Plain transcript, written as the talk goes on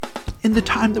In the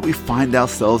time that we find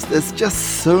ourselves, there's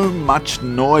just so much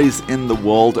noise in the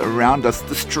world around us,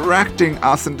 distracting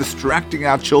us and distracting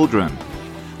our children.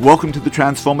 Welcome to the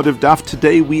Transformative Daf.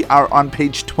 Today we are on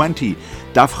page 20,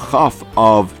 Daf Chaf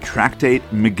of Tractate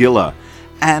Megillah,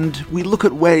 and we look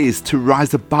at ways to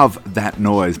rise above that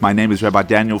noise. My name is Rabbi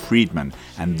Daniel Friedman,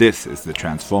 and this is the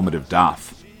Transformative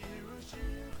Daf.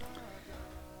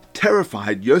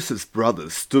 Terrified, Yosef's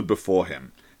brothers stood before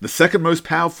him. The second most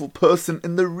powerful person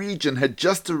in the region had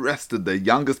just arrested their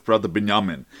youngest brother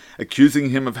Binyamin, accusing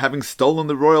him of having stolen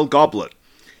the royal goblet.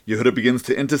 Yehuda begins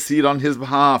to intercede on his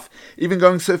behalf, even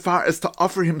going so far as to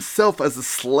offer himself as a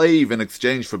slave in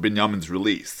exchange for Binyamin's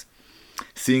release.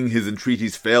 Seeing his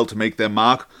entreaties fail to make their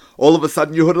mark, all of a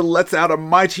sudden Yehuda lets out a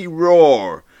mighty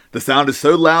roar. The sound is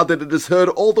so loud that it is heard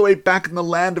all the way back in the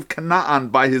land of Canaan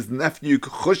by his nephew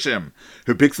Chushim,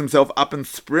 who picks himself up and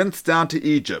sprints down to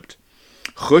Egypt.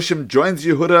 Chushim joins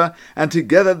Yehuda, and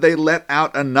together they let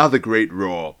out another great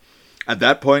roar. At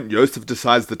that point, Yosef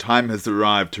decides the time has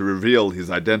arrived to reveal his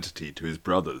identity to his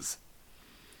brothers.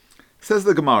 Says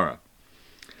the Gemara,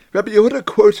 Rabbi Yehuda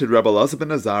quoted Rabbi Elazar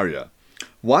ben Azariah,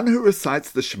 "One who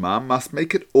recites the Shema must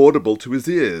make it audible to his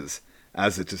ears.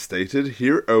 As it is stated,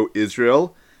 Hear, O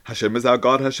Israel, Hashem is our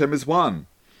God, Hashem is one.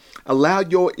 Allow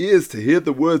your ears to hear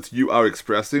the words you are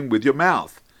expressing with your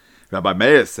mouth." Rabbi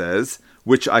Meir says,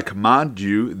 "Which I command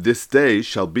you this day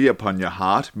shall be upon your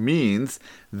heart," means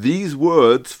these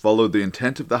words follow the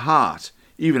intent of the heart,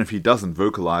 even if he doesn't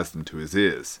vocalize them to his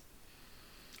ears.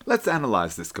 Let's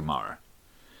analyze this Gemara.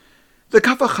 The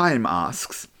Kaf HaChaim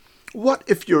asks, what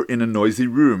if you're in a noisy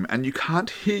room and you can't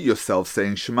hear yourself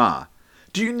saying Shema?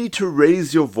 Do you need to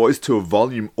raise your voice to a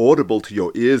volume audible to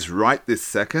your ears right this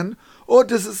second? Or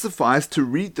does it suffice to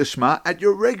read the Shema at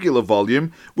your regular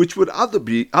volume, which would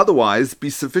otherwise be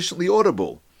sufficiently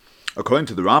audible? According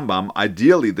to the Rambam,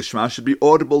 ideally the Shema should be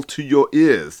audible to your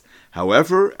ears.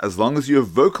 However, as long as you have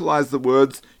vocalized the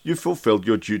words, you've fulfilled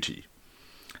your duty.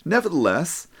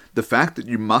 Nevertheless, the fact that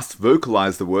you must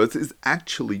vocalize the words is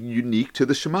actually unique to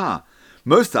the Shema.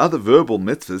 Most other verbal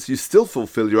mitzvahs, you still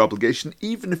fulfill your obligation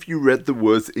even if you read the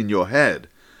words in your head.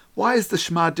 Why is the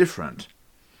Shema different?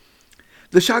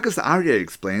 The Shagas Aryeh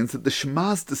explains that the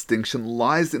Shema's distinction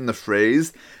lies in the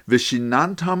phrase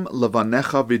 "V'shinantam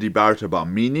levanecha v'dibarta ba,"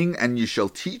 meaning, and you shall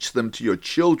teach them to your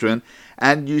children,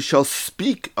 and you shall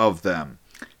speak of them.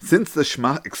 Since the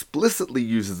Shema explicitly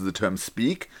uses the term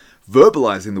speak,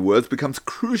 verbalizing the words becomes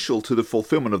crucial to the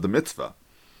fulfillment of the mitzvah.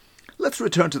 Let's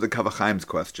return to the Kaf HaChaim's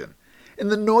question. In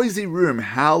the noisy room,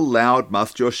 how loud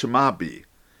must your Shema be?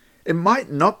 It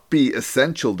might not be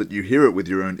essential that you hear it with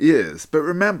your own ears, but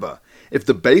remember, if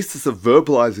the basis of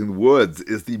verbalizing the words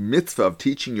is the mitzvah of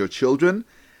teaching your children,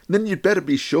 then you'd better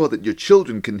be sure that your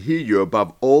children can hear you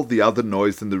above all the other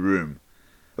noise in the room.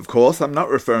 Of course, I'm not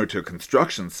referring to a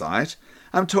construction site.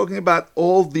 I'm talking about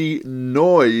all the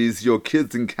noise your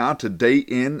kids encounter day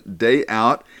in, day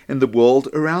out in the world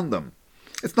around them.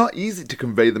 It's not easy to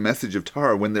convey the message of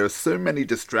Torah when there are so many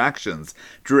distractions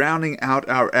drowning out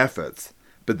our efforts.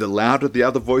 But the louder the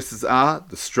other voices are,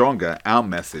 the stronger our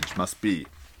message must be.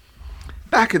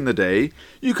 Back in the day,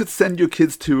 you could send your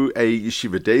kids to a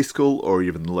yeshiva day school or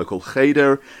even the local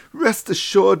cheder. Rest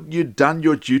assured you'd done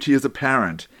your duty as a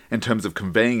parent in terms of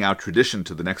conveying our tradition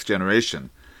to the next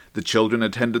generation. The children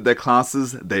attended their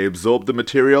classes, they absorbed the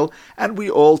material, and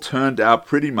we all turned out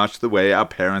pretty much the way our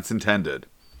parents intended.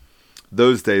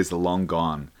 Those days are long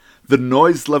gone. The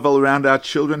noise level around our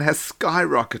children has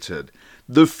skyrocketed.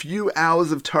 The few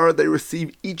hours of Torah they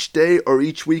receive each day or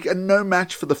each week are no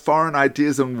match for the foreign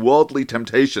ideas and worldly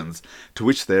temptations to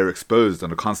which they are exposed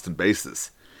on a constant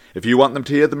basis. If you want them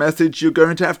to hear the message, you're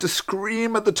going to have to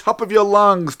scream at the top of your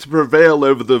lungs to prevail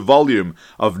over the volume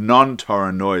of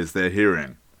non-Torah noise they're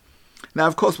hearing. Now,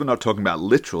 of course, we're not talking about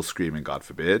literal screaming, God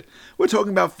forbid. We're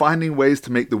talking about finding ways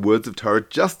to make the words of Torah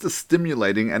just as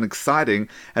stimulating and exciting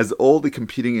as all the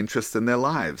competing interests in their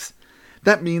lives.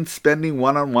 That means spending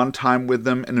one-on-one time with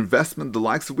them, an investment the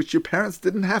likes of which your parents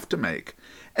didn't have to make.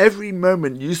 Every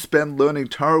moment you spend learning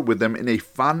Torah with them in a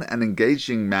fun and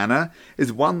engaging manner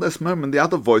is one less moment the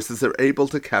other voices are able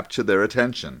to capture their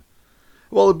attention.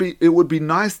 Well, it would be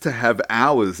nice to have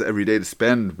hours every day to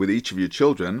spend with each of your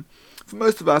children. For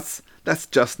most of us, that's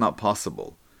just not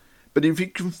possible. But if you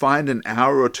can find an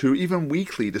hour or two, even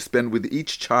weekly, to spend with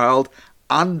each child,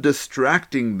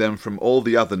 undistracting them from all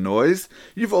the other noise,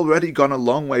 you've already gone a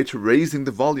long way to raising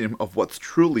the volume of what's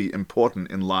truly important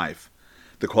in life.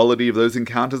 The quality of those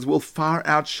encounters will far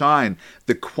outshine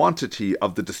the quantity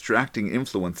of the distracting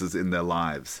influences in their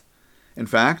lives. In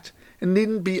fact, it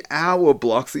needn't be hour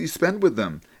blocks that you spend with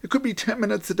them. It could be 10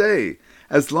 minutes a day.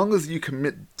 As long as you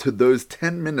commit to those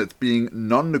 10 minutes being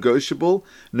non-negotiable,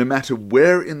 no matter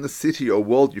where in the city or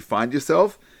world you find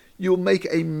yourself, you will make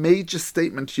a major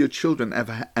statement to your children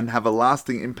and have a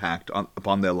lasting impact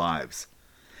upon their lives.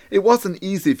 It wasn't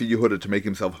easy for Yehuda to make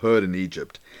himself heard in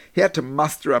Egypt. He had to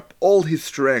muster up all his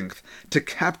strength to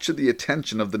capture the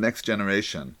attention of the next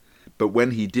generation. But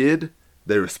when he did,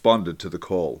 they responded to the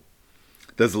call.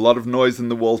 There's a lot of noise in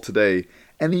the world today.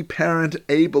 Any parent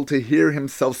able to hear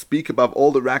himself speak above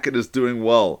all the racket is doing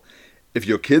well. If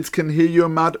your kids can hear you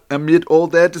amid all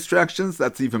their distractions,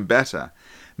 that's even better.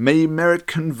 May you merit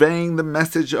conveying the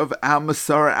message of our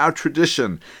Masorah, our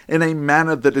tradition, in a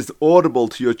manner that is audible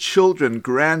to your children,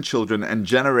 grandchildren, and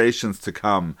generations to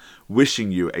come.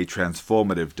 Wishing you a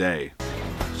transformative day.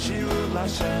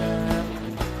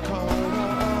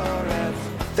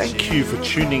 Thank you for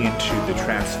tuning into the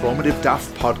Transformative Daf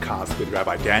podcast with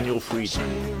Rabbi Daniel Friedman.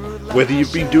 Whether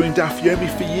you've been doing Daf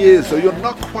Yomi for years or you're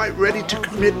not quite ready to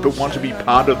commit but want to be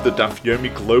part of the Daf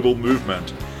Yomi global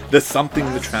movement, there's something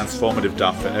in the Transformative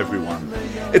Daf for everyone.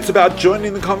 It's about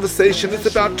joining the conversation. It's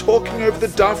about talking over the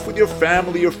Daf with your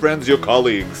family, your friends, your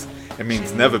colleagues. It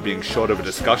means never being short of a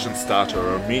discussion starter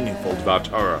or a meaningful Dvar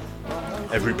Torah.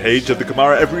 Every page of the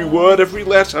Gemara, every word, every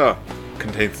letter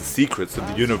contains the secrets of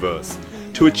the universe.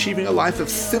 To achieving a life of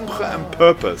simcha and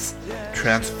purpose,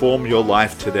 transform your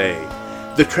life today.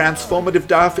 The Transformative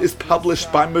Daf is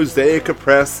published by Mosaic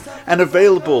Press and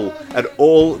available at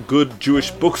all good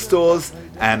Jewish bookstores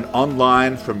and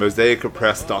online from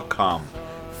mosaicpress.com.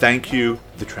 Thank you,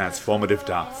 the Transformative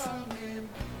Daf.